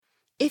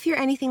If you're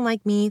anything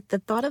like me, the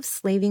thought of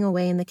slaving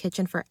away in the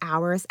kitchen for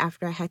hours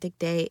after a hectic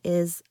day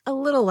is a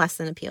little less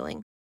than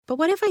appealing. But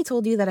what if I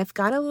told you that I've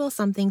got a little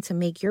something to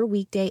make your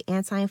weekday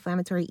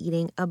anti-inflammatory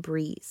eating a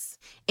breeze?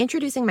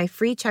 Introducing my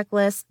free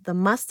checklist, the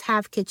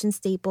must-have kitchen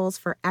staples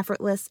for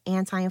effortless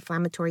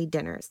anti-inflammatory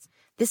dinners.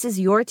 This is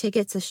your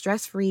ticket to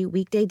stress-free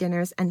weekday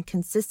dinners and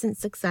consistent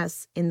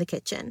success in the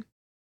kitchen.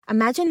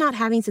 Imagine not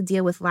having to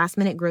deal with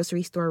last-minute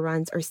grocery store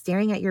runs or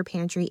staring at your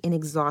pantry in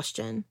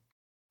exhaustion.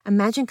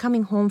 Imagine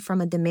coming home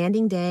from a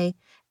demanding day,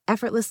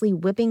 effortlessly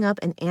whipping up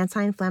an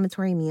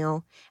anti-inflammatory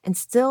meal, and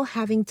still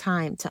having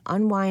time to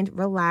unwind,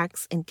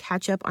 relax, and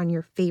catch up on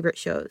your favorite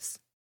shows.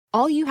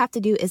 All you have to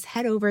do is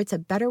head over to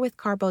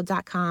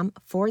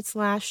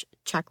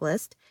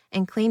betterwithcarbo.com/checklist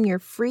and claim your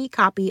free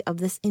copy of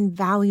this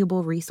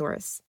invaluable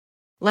resource.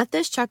 Let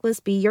this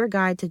checklist be your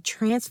guide to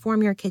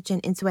transform your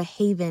kitchen into a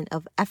haven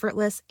of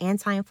effortless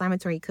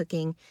anti-inflammatory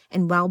cooking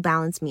and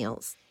well-balanced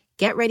meals.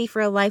 Get ready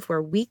for a life where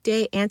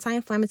weekday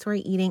anti-inflammatory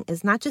eating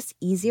is not just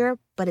easier,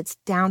 but it's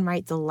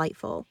downright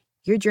delightful.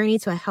 Your journey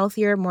to a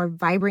healthier, more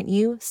vibrant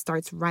you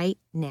starts right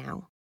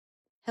now.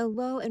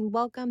 Hello and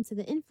welcome to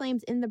the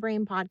Inflamed in the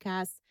Brain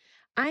podcast.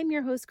 I'm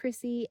your host,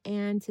 Chrissy,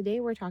 and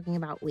today we're talking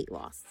about weight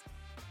loss.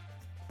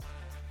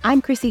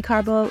 I'm Chrissy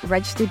Carbo,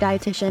 registered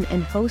dietitian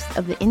and host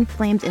of the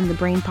Inflamed in the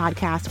Brain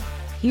podcast.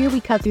 Here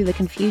we cut through the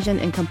confusion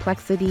and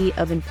complexity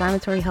of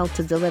inflammatory health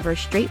to deliver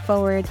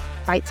straightforward,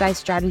 bite-sized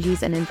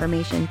strategies and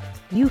information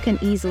you can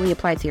easily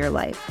apply to your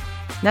life.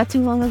 Not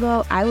too long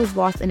ago, I was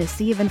lost in a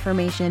sea of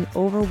information,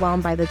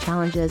 overwhelmed by the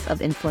challenges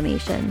of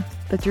inflammation.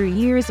 But through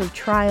years of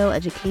trial,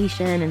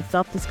 education, and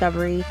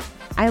self-discovery,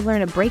 I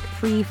learned to break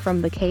free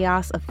from the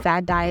chaos of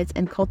fad diets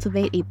and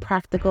cultivate a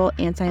practical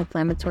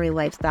anti-inflammatory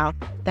lifestyle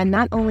that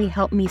not only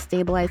helped me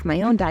stabilize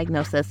my own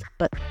diagnosis,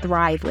 but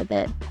thrive with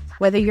it.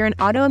 Whether you're an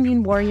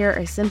autoimmune warrior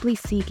or simply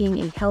seeking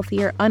a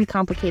healthier,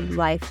 uncomplicated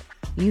life,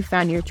 you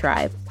found your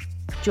tribe.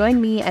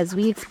 Join me as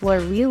we explore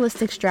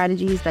realistic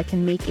strategies that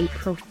can make a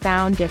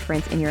profound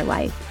difference in your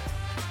life.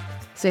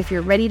 So if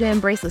you're ready to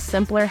embrace a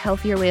simpler,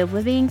 healthier way of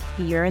living,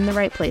 you're in the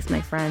right place,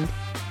 my friend.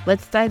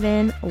 Let's dive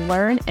in,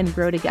 learn, and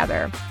grow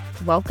together.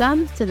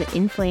 Welcome to the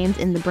Inflamed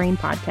in the Brain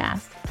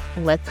podcast.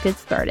 Let's get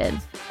started.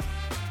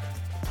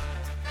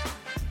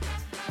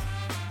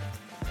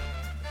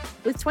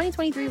 With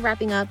 2023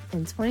 wrapping up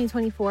and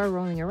 2024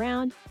 rolling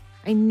around,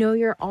 I know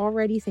you're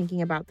already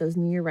thinking about those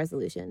New Year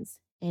resolutions.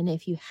 And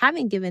if you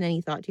haven't given any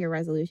thought to your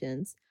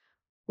resolutions,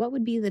 what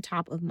would be the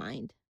top of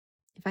mind?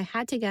 If I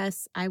had to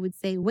guess, I would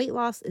say weight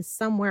loss is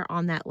somewhere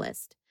on that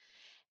list.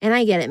 And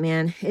I get it,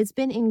 man. It's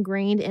been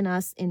ingrained in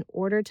us in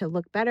order to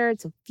look better,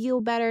 to feel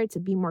better, to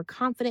be more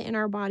confident in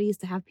our bodies,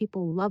 to have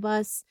people love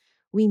us.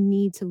 We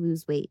need to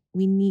lose weight.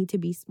 We need to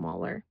be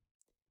smaller.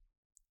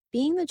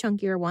 Being the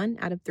chunkier one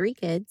out of 3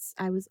 kids,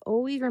 I was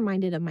always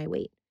reminded of my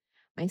weight.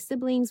 My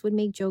siblings would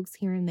make jokes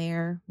here and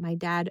there. My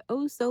dad,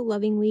 oh so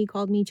lovingly,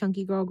 called me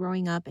chunky girl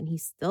growing up, and he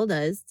still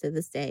does to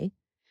this day.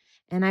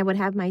 And I would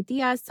have my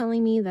tias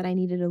telling me that I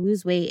needed to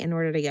lose weight in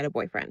order to get a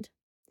boyfriend.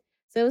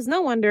 So it was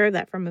no wonder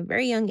that from a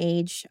very young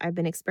age, I've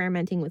been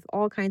experimenting with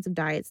all kinds of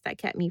diets that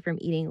kept me from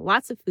eating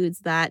lots of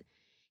foods that,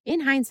 in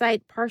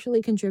hindsight,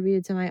 partially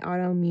contributed to my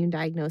autoimmune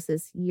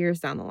diagnosis years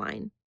down the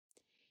line.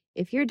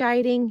 If you're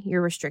dieting,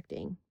 you're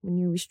restricting. When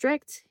you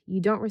restrict, you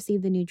don't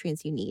receive the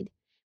nutrients you need.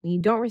 When you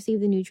don't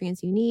receive the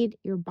nutrients you need,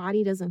 your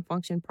body doesn't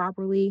function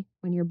properly.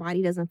 When your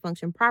body doesn't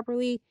function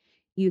properly,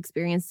 you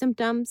experience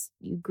symptoms.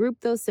 You group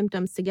those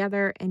symptoms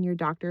together, and your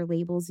doctor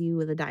labels you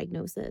with a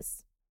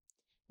diagnosis.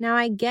 Now,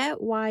 I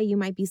get why you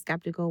might be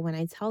skeptical when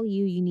I tell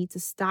you you need to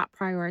stop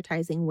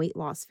prioritizing weight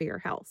loss for your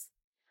health.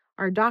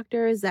 Our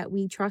doctors that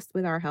we trust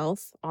with our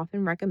health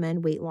often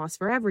recommend weight loss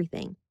for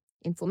everything.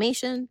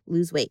 Inflammation,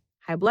 lose weight.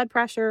 High blood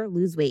pressure,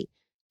 lose weight.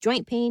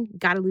 Joint pain,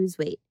 gotta lose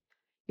weight.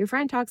 Your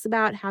friend talks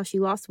about how she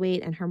lost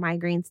weight and her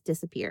migraines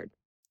disappeared.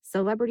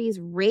 Celebrities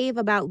rave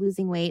about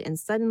losing weight and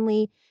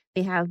suddenly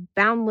they have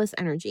boundless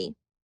energy.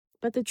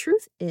 But the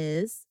truth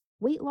is,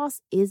 weight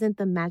loss isn't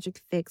the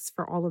magic fix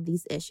for all of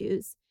these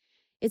issues.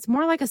 It's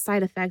more like a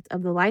side effect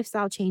of the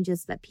lifestyle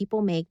changes that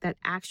people make that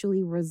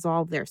actually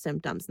resolve their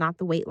symptoms, not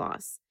the weight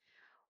loss.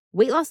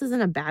 Weight loss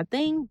isn't a bad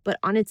thing, but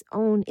on its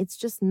own, it's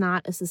just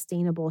not a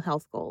sustainable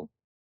health goal.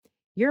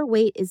 Your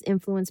weight is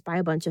influenced by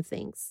a bunch of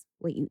things: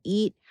 what you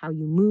eat, how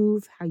you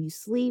move, how you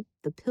sleep,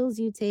 the pills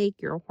you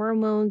take, your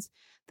hormones,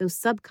 those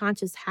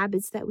subconscious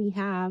habits that we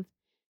have.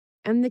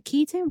 And the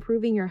key to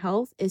improving your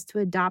health is to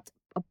adopt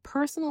a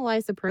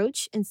personalized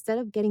approach instead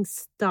of getting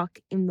stuck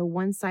in the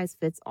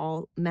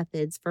one-size-fits-all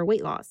methods for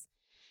weight loss.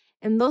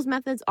 And those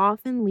methods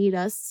often lead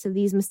us to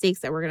these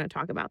mistakes that we're going to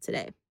talk about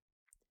today.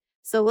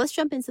 So let's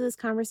jump into this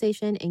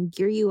conversation and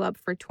gear you up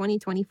for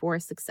 2024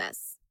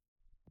 success.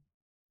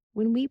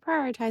 When we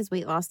prioritize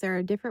weight loss, there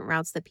are different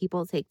routes that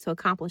people take to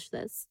accomplish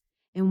this.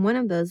 And one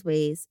of those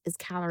ways is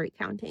calorie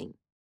counting.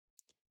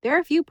 There are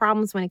a few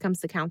problems when it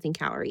comes to counting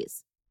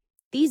calories.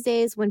 These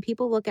days, when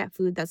people look at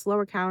food that's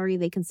lower calorie,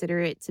 they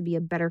consider it to be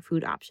a better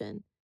food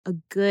option, a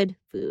good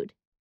food.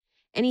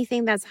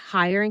 Anything that's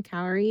higher in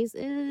calories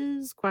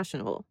is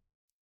questionable.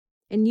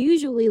 and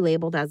usually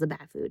labeled as a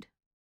bad food.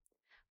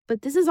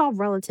 But this is all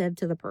relative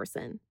to the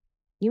person.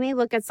 You may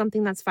look at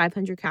something that's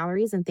 500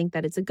 calories and think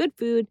that it's a good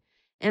food,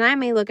 and I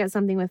may look at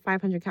something with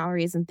 500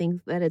 calories and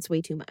think that it's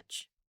way too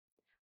much.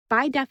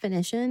 By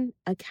definition,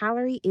 a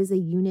calorie is a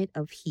unit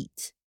of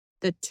heat.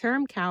 The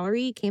term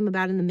calorie came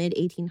about in the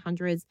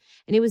mid-1800s,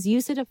 and it was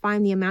used to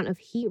define the amount of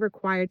heat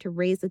required to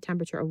raise the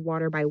temperature of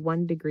water by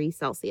 1 degree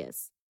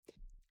Celsius.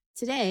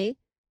 Today,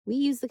 we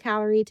use the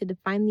calorie to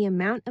define the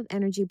amount of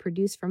energy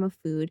produced from a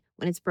food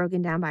when it's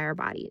broken down by our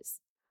bodies.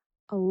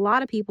 A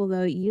lot of people,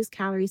 though, use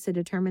calories to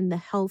determine the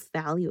health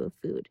value of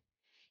food.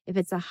 If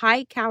it's a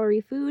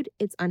high-calorie food,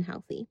 it's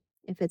unhealthy.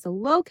 If it's a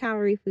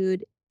low-calorie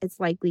food, it's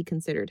likely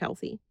considered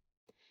healthy.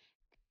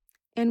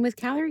 And with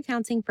calorie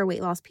counting for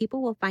weight loss,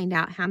 people will find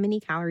out how many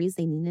calories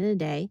they need in a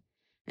day.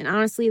 And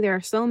honestly, there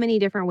are so many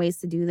different ways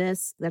to do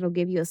this that'll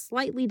give you a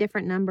slightly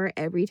different number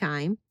every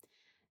time.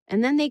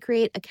 And then they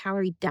create a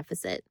calorie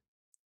deficit.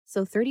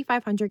 So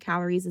 3,500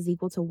 calories is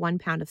equal to 1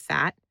 pound of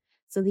fat.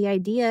 So the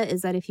idea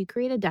is that if you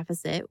create a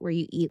deficit where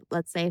you eat,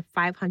 let's say,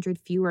 500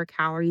 fewer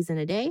calories in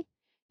a day,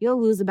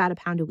 you'll lose about a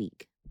pound a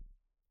week.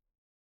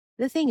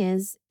 The thing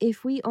is,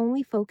 if we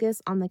only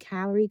focus on the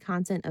calorie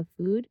content of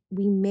food,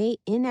 we may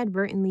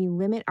inadvertently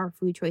limit our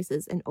food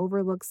choices and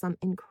overlook some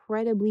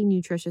incredibly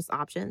nutritious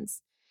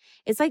options.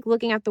 It's like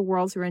looking at the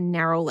world through a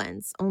narrow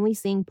lens, only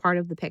seeing part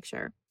of the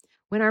picture.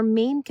 When our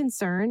main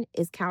concern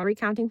is calorie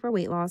counting for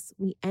weight loss,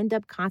 we end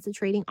up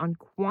concentrating on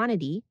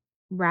quantity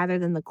rather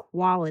than the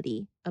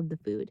quality of the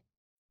food.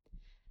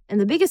 And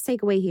the biggest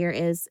takeaway here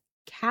is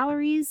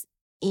calories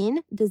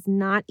in does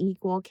not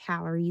equal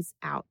calories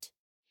out.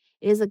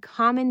 It is a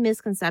common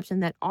misconception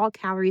that all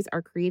calories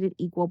are created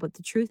equal, but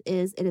the truth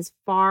is it is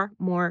far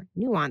more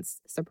nuanced.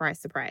 Surprise,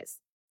 surprise.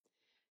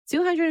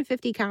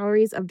 250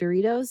 calories of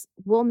Doritos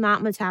will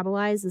not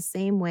metabolize the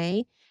same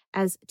way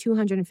as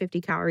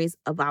 250 calories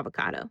of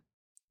avocado.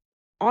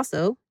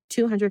 Also,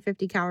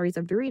 250 calories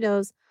of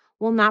Doritos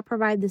will not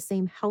provide the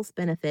same health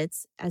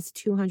benefits as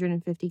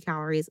 250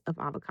 calories of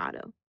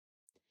avocado.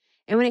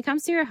 And when it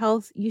comes to your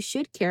health, you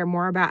should care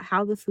more about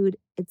how the food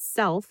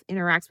itself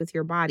interacts with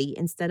your body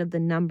instead of the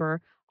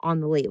number on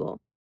the label.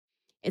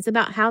 It's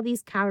about how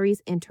these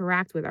calories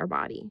interact with our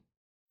body.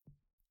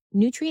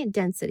 Nutrient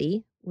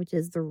density, which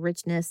is the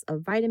richness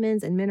of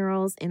vitamins and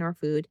minerals in our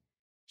food,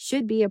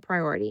 should be a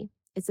priority.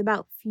 It's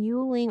about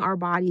fueling our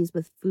bodies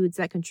with foods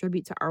that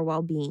contribute to our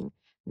well-being,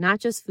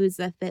 not just foods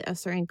that fit a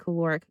certain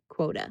caloric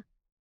quota.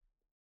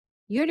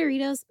 Your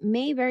Doritos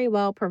may very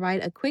well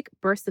provide a quick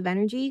burst of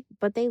energy,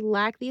 but they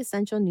lack the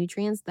essential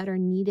nutrients that are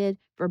needed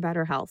for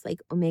better health,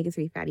 like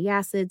omega-3 fatty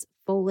acids,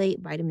 folate,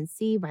 vitamin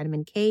C,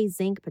 vitamin K,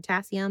 zinc,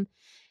 potassium,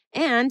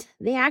 and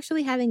they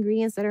actually have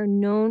ingredients that are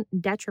known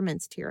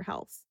detriments to your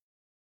health.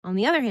 On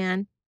the other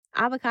hand,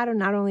 avocado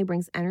not only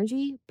brings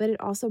energy, but it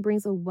also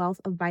brings a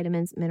wealth of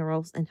vitamins,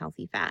 minerals, and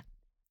healthy fat.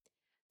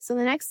 So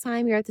the next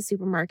time you're at the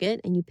supermarket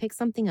and you pick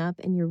something up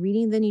and you're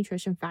reading the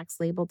nutrition facts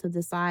label to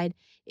decide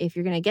if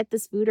you're going to get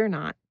this food or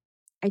not,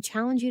 I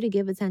challenge you to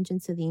give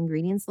attention to the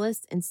ingredients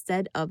list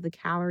instead of the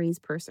calories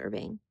per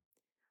serving.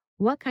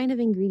 What kind of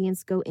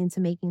ingredients go into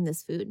making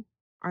this food?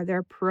 Are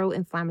there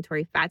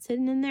pro-inflammatory fats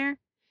hidden in there?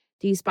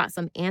 Do you spot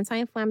some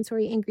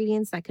anti-inflammatory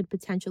ingredients that could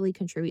potentially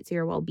contribute to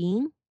your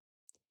well-being?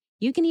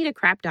 You can eat a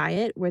crap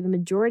diet where the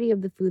majority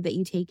of the food that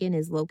you take in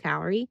is low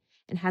calorie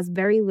and has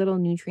very little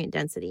nutrient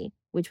density,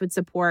 which would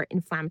support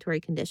inflammatory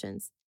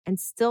conditions, and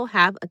still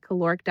have a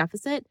caloric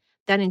deficit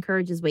that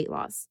encourages weight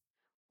loss.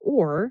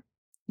 Or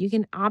you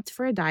can opt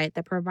for a diet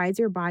that provides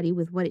your body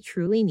with what it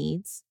truly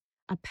needs,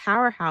 a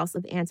powerhouse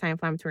of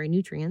anti-inflammatory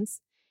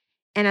nutrients,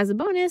 and as a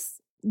bonus,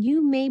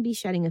 you may be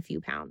shedding a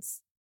few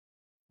pounds.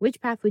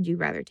 Which path would you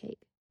rather take?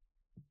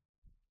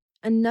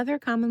 Another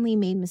commonly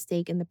made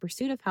mistake in the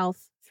pursuit of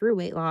health through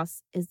weight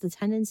loss is the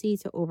tendency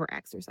to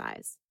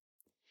overexercise.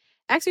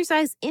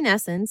 Exercise, in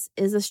essence,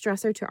 is a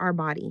stressor to our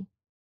body.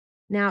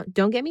 Now,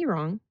 don't get me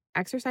wrong,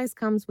 exercise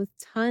comes with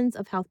tons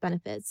of health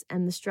benefits,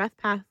 and the stress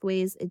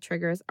pathways it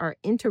triggers are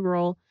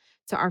integral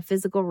to our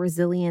physical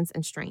resilience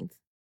and strength.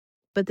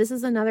 But this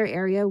is another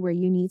area where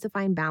you need to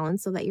find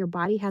balance so that your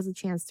body has a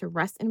chance to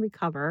rest and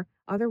recover,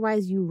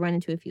 otherwise you run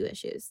into a few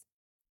issues.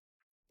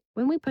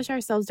 When we push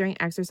ourselves during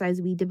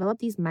exercise, we develop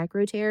these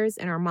micro tears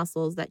in our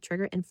muscles that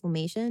trigger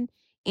inflammation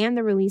and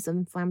the release of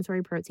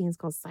inflammatory proteins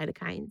called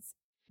cytokines.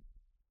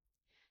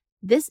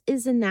 This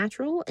is a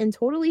natural and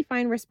totally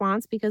fine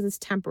response because it's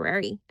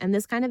temporary, and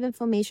this kind of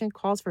inflammation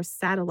calls for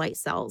satellite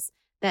cells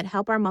that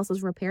help our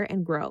muscles repair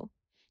and grow.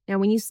 Now,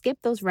 when you skip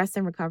those rest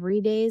and recovery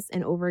days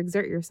and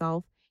overexert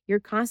yourself, you're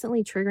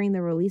constantly triggering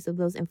the release of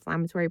those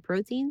inflammatory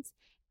proteins,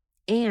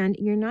 and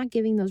you're not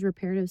giving those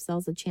reparative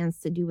cells a chance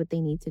to do what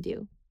they need to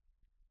do.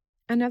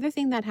 Another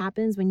thing that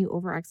happens when you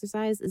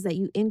overexercise is that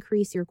you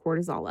increase your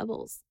cortisol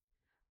levels.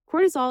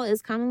 Cortisol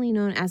is commonly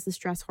known as the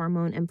stress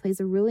hormone and plays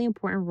a really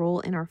important role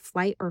in our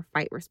flight or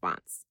fight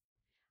response.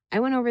 I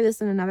went over this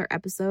in another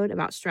episode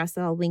about stress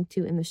that I'll link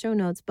to in the show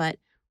notes, but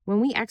when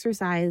we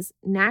exercise,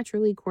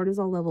 naturally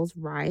cortisol levels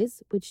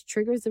rise, which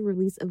triggers the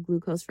release of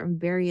glucose from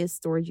various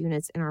storage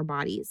units in our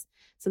bodies.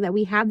 so that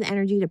we have the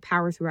energy to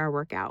power through our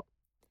workout.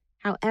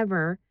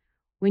 However,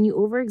 when you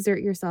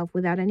overexert yourself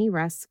without any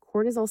rest,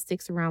 cortisol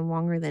sticks around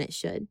longer than it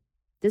should.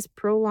 This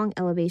prolonged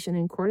elevation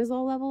in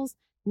cortisol levels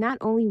not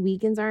only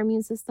weakens our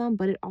immune system,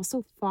 but it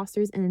also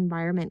fosters an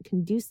environment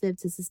conducive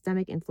to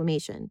systemic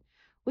inflammation,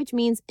 which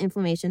means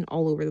inflammation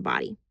all over the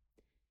body.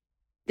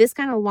 This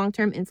kind of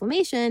long-term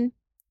inflammation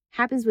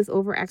happens with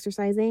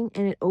overexercising,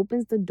 and it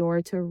opens the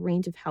door to a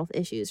range of health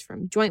issues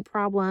from joint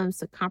problems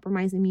to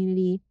compromised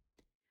immunity.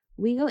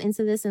 We go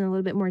into this in a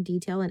little bit more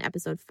detail in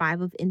episode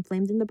 5 of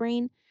Inflamed in the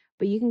Brain,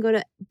 but you can go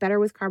to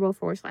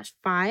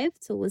betterwithcarbo.com/5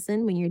 to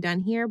listen when you're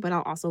done here, but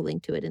I'll also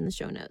link to it in the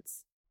show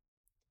notes.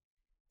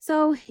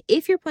 So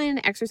if you're planning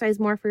to exercise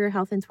more for your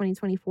health in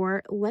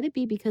 2024, let it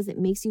be because it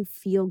makes you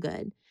feel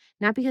good,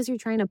 not because you're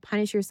trying to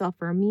punish yourself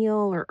for a meal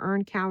or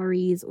earn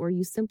calories, or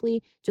you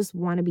simply just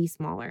want to be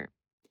smaller.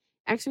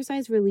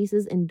 Exercise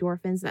releases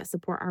endorphins that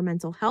support our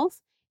mental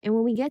health, and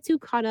when we get too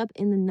caught up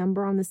in the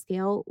number on the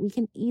scale, we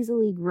can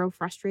easily grow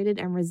frustrated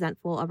and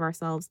resentful of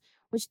ourselves,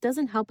 which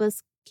doesn't help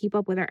us keep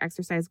up with our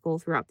exercise goal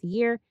throughout the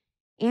year,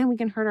 and we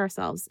can hurt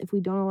ourselves if we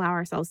don't allow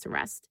ourselves to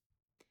rest.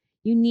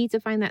 You need to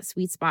find that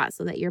sweet spot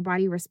so that your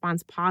body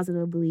responds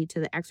positively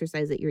to the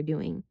exercise that you're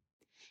doing.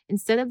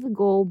 Instead of the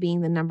goal being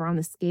the number on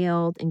the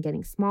scale and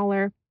getting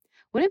smaller,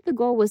 what if the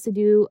goal was to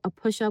do a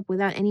push-up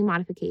without any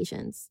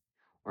modifications?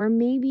 Or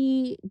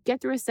maybe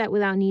get through a set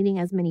without needing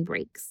as many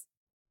breaks?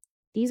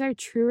 These are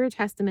truer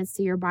testaments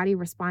to your body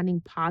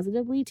responding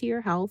positively to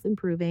your health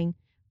improving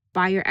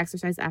by your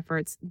exercise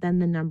efforts than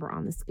the number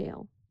on the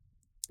scale.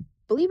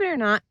 Believe it or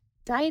not,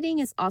 dieting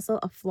is also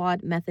a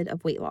flawed method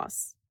of weight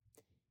loss.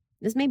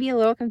 This may be a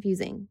little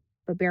confusing,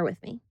 but bear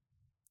with me.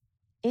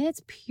 In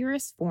its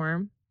purest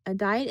form, a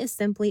diet is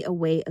simply a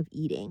way of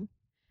eating.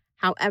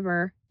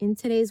 However, in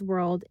today's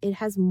world, it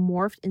has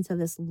morphed into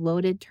this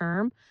loaded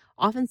term,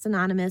 often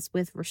synonymous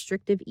with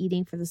restrictive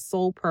eating for the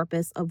sole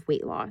purpose of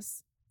weight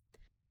loss.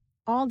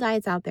 All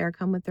diets out there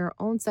come with their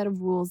own set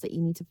of rules that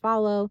you need to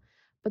follow,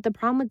 but the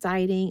problem with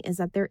dieting is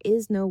that there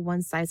is no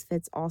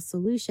one-size-fits-all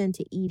solution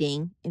to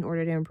eating in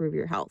order to improve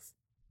your health.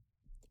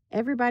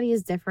 Everybody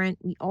is different.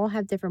 We all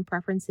have different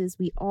preferences.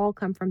 We all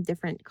come from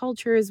different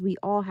cultures. We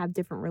all have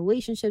different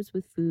relationships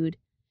with food.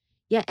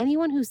 Yet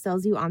anyone who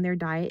sells you on their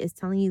diet is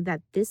telling you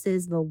that this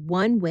is the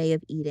one way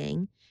of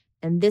eating,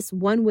 and this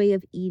one way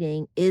of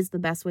eating is the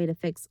best way to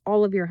fix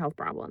all of your health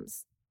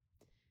problems.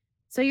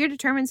 So you're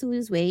determined to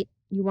lose weight.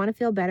 You want to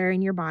feel better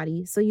in your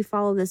body, so you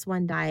follow this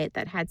one diet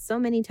that had so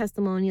many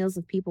testimonials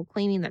of people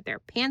claiming that their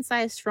pant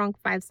size shrunk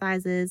 5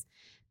 sizes,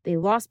 they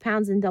lost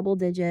pounds in double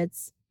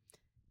digits.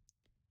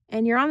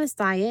 And you're on this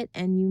diet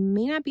and you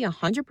may not be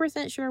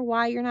 100% sure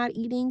why you're not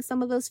eating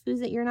some of those foods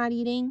that you're not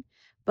eating,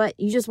 but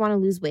you just want to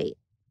lose weight.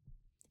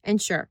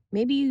 And sure,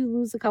 maybe you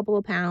lose a couple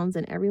of pounds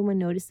and everyone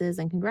notices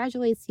and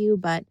congratulates you,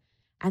 but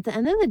at the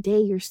end of the day,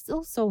 you're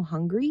still so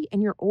hungry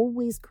and you're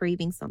always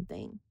craving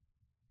something.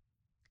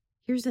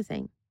 Here's the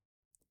thing.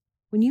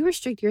 When you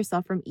restrict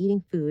yourself from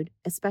eating food,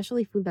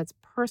 especially food that's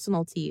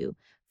personal to you,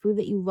 food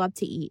that you love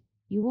to eat,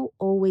 you will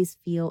always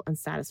feel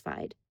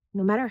unsatisfied,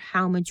 no matter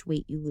how much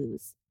weight you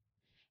lose.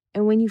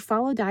 And when you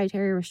follow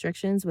dietary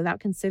restrictions without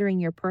considering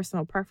your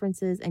personal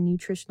preferences and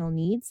nutritional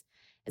needs,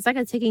 it's like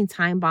a ticking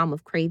time bomb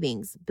of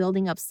cravings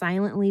building up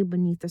silently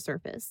beneath the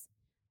surface.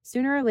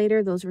 Sooner or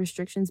later, those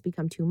restrictions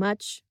become too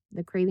much,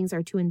 the cravings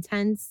are too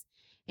intense,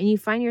 and you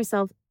find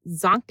yourself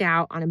zonked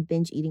out on a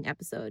binge eating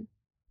episode.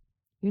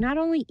 You're not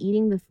only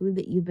eating the food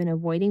that you've been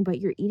avoiding, but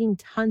you're eating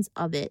tons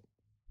of it.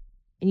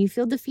 And you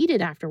feel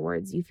defeated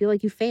afterwards. You feel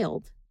like you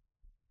failed.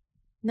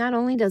 Not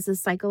only does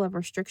this cycle of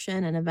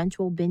restriction and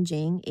eventual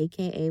binging,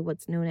 aka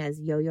what's known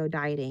as yo-yo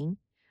dieting,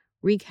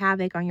 wreak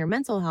havoc on your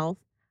mental health,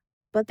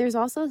 but there's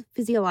also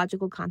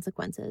physiological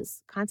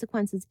consequences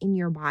in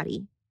your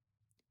body.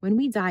 When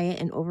we diet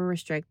and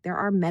over-restrict, there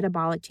are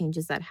metabolic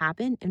changes that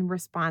happen in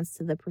response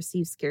to the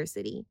perceived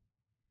scarcity.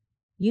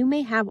 You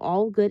may have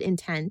all good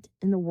intent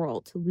in the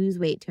world to lose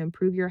weight to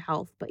improve your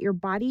health, but your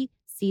body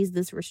sees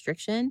this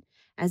restriction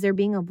as there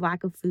being a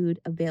lack of food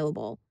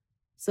available.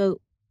 So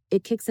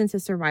it kicks into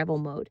survival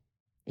mode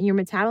and your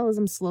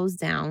metabolism slows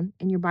down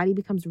and your body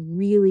becomes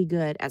really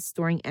good at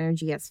storing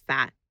energy as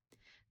fat.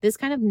 This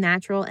kind of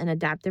natural and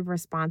adaptive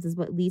response is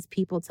what leads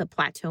people to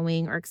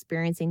plateauing or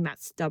experiencing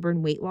that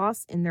stubborn weight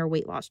loss in their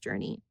weight loss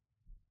journey.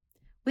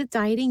 With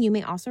dieting, you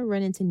may also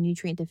run into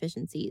nutrient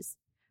deficiencies.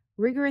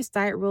 Rigorous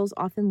diet rules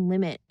often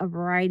limit a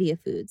variety of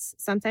foods,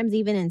 sometimes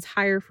even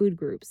entire food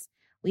groups,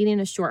 leading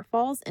to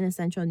shortfalls in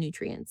essential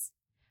nutrients.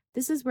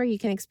 This is where you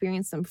can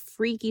experience some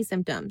freaky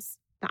symptoms.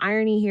 The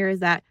irony here is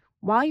that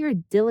while you're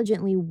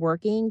diligently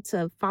working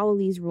to follow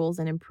these rules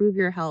and improve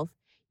your health,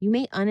 you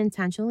may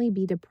unintentionally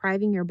be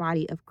depriving your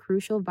body of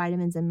crucial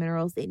vitamins and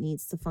minerals it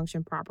needs to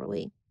function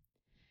properly.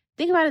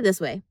 Think about it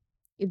this way.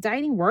 If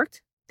dieting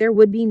worked, there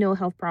would be no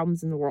health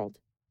problems in the world.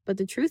 But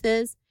the truth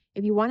is,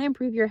 if you want to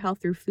improve your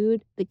health through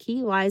food, the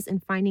key lies in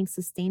finding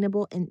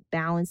sustainable and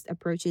balanced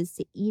approaches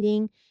to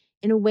eating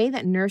in a way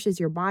that nourishes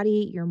your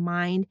body, your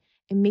mind,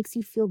 and makes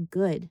you feel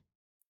good.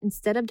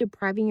 Instead of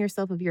depriving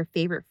yourself of your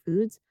favorite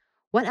foods,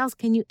 What else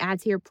can you add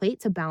to your plate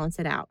to balance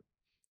it out?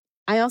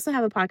 I also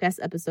have a podcast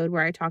episode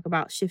where I talk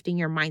about shifting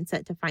your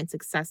mindset to find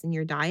success in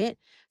your diet.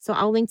 So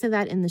I'll link to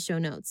that in the show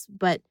notes.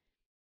 But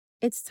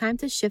it's time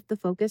to shift the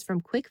focus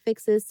from quick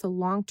fixes to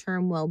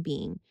long-term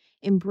well-being,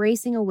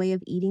 embracing a way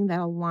of eating that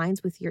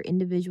aligns with your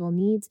individual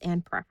needs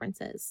and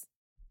preferences.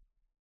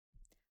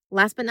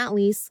 Last but not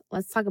least,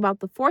 let's talk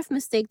about the fourth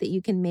mistake that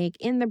you can make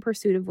in the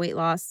pursuit of weight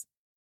loss,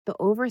 the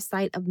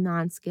oversight of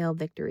non-scale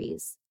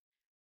victories.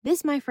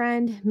 This, my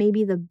friend, may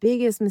be the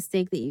biggest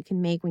mistake that you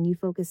can make when you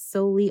focus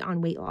solely on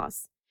weight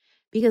loss,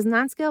 because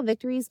non-scale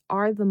victories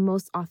are the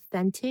most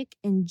authentic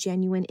and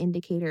genuine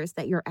indicators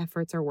that your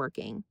efforts are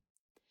working.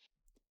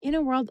 In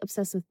a world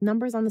obsessed with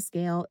numbers on the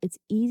scale, it's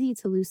easy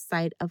to lose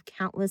sight of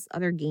countless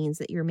other gains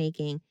that you're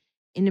making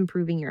in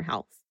improving your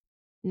health.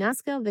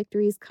 Non-scale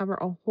victories cover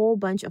a whole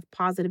bunch of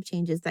positive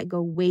changes that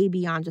go way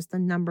beyond just the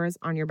numbers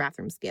on your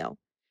bathroom scale.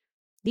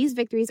 These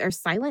victories are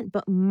silent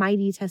but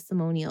mighty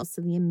testimonials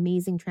to the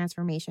amazing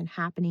transformation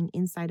happening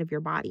inside of your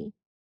body.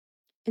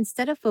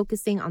 Instead of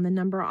focusing on the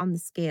number on the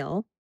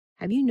scale,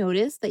 have you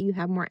noticed that you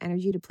have more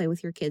energy to play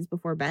with your kids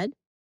before bed?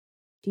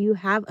 Do you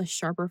have a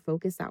sharper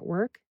focus at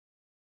work?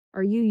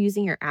 Are you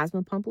using your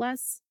asthma pump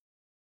less?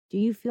 Do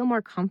you feel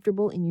more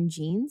comfortable in your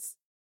jeans?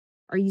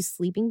 Are you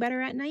sleeping better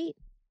at night?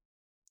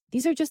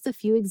 These are just a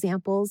few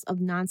examples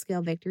of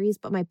non-scale victories,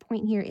 but my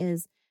point here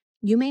is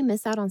you may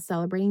miss out on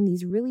celebrating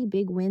these really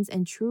big wins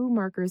and true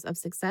markers of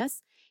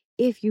success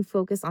if you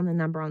focus on the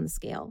number on the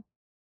scale.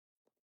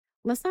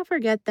 Let's not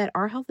forget that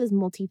our health is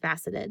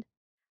multifaceted.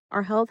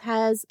 Our health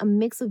has a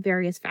mix of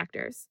various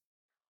factors.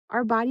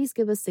 Our bodies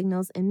give us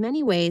signals in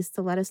many ways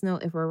to let us know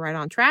if we're right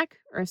on track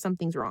or if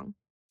something's wrong.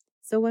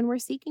 So when we're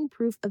seeking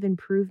proof of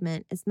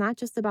improvement, it's not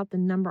just about the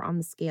number on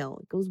the scale.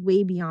 It goes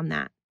way beyond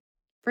that.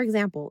 For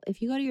example,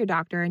 if you go to your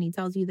doctor and he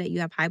tells you that you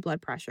have high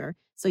blood pressure,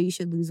 so you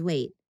should lose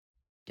weight,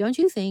 don't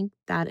you think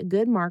that a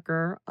good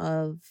marker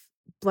of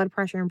blood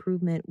pressure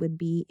improvement would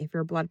be if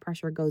your blood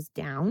pressure goes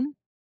down,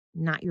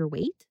 not your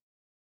weight?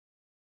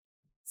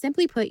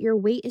 Simply put, your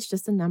weight is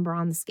just a number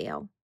on the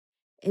scale.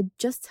 It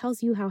just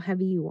tells you how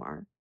heavy you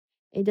are.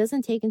 It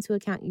doesn't take into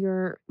account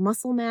your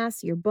muscle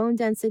mass, your bone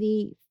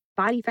density,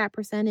 body fat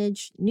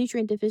percentage,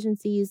 nutrient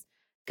deficiencies,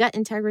 gut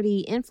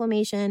integrity,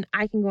 inflammation.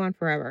 I can go on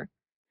forever.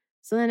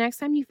 So the next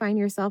time you find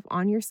yourself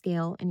on your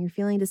scale and you're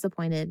feeling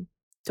disappointed,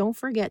 don't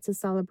forget to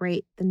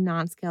celebrate the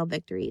non-scale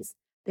victories.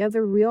 They're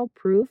the real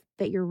proof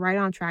that you're right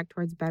on track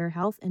towards better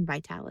health and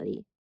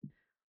vitality.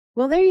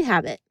 Well, there you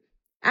have it.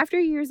 After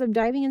years of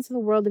diving into the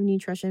world of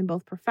nutrition,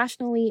 both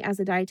professionally as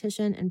a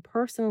dietitian and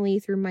personally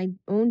through my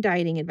own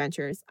dieting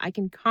adventures, I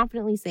can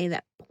confidently say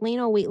that plain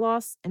old weight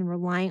loss and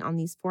relying on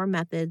these 4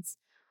 methods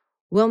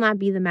will not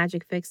be the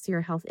magic fix to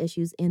your health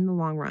issues in the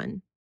long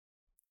run.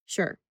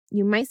 Sure,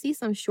 you might see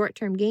some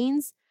short-term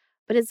gains,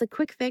 but it's a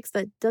quick fix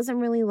that doesn't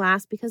really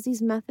last because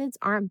these methods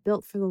aren't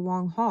built for the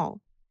long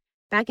haul.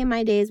 Back in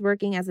my days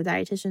working as a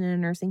dietitian in a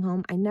nursing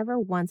home, I never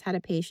once had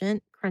a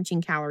patient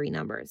crunching calorie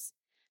numbers.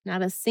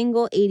 Not a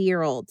single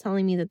 80-year-old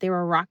telling me that they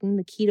were rocking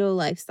the keto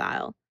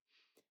lifestyle.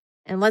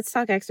 And let's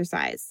talk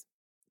exercise.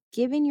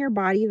 Giving your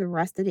body the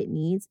rest that it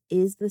needs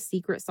is the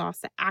secret sauce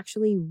to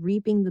actually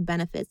reaping the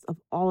benefits of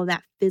all of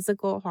that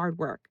physical hard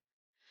work.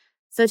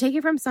 So take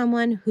it from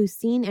someone who's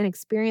seen and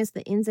experienced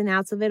the ins and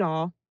outs of it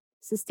all.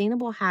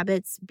 Sustainable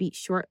habits beat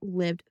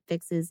short-lived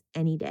fixes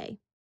any day.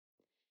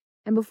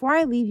 And before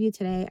I leave you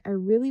today, I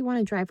really want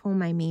to drive home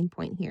my main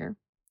point here.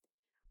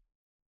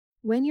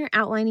 When you're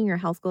outlining your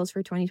health goals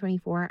for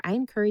 2024, I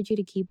encourage you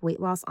to keep weight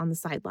loss on the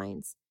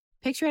sidelines.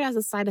 Picture it as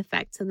a side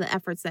effect to the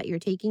efforts that you're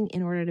taking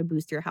in order to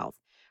boost your health,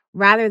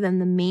 rather than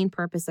the main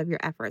purpose of your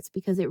efforts,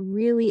 because it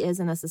really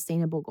isn't a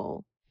sustainable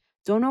goal.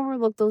 Don't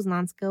overlook those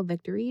non-scale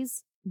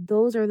victories.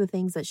 Those are the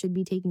things that should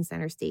be taking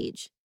center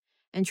stage.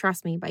 And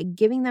trust me, by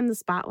giving them the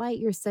spotlight,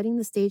 you're setting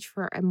the stage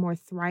for a more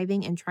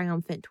thriving and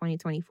triumphant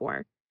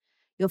 2024.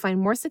 You'll find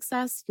more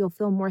success, you'll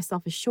feel more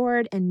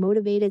self-assured and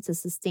motivated to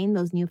sustain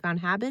those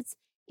newfound habits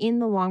in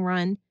the long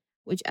run,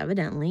 which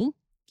evidently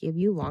give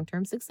you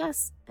long-term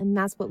success. And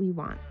that's what we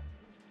want.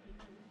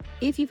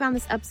 If you found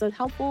this episode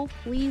helpful,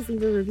 please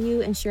leave a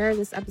review and share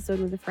this episode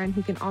with a friend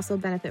who can also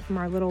benefit from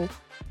our little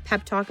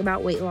pep talk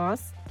about weight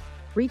loss.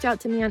 Reach out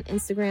to me on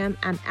Instagram.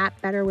 I'm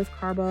at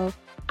BetterWithCarbo.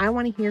 I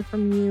want to hear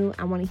from you.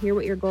 I want to hear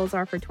what your goals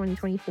are for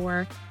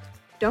 2024.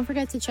 Don't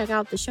forget to check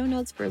out the show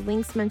notes for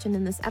links mentioned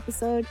in this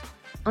episode.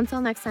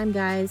 Until next time,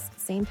 guys,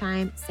 same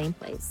time, same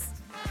place.